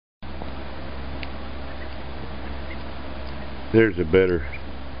There's a better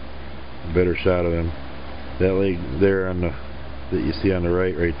shot of him. That leg there on the that you see on the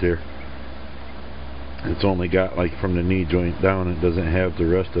right there. It's only got like from the knee joint down. It doesn't have the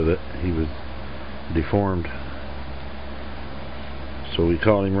rest of it. He was deformed. So we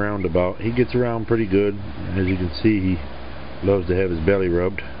call him Roundabout. He gets around pretty good. As you can see, he loves to have his belly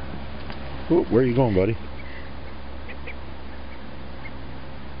rubbed. Oh, where are you going, buddy?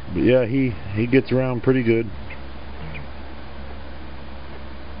 But yeah, he gets around pretty good.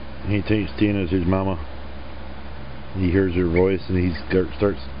 He thinks Tina's his mama. He hears her voice and he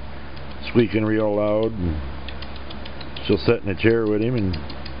starts squeaking real loud. And she'll sit in a chair with him and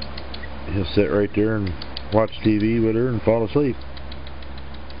he'll sit right there and watch TV with her and fall asleep.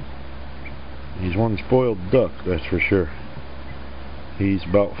 He's one spoiled duck, that's for sure. He's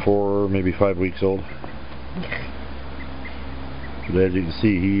about 4, maybe 5 weeks old. But as you can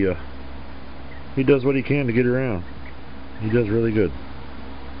see, he does what he can to get around. He does really good.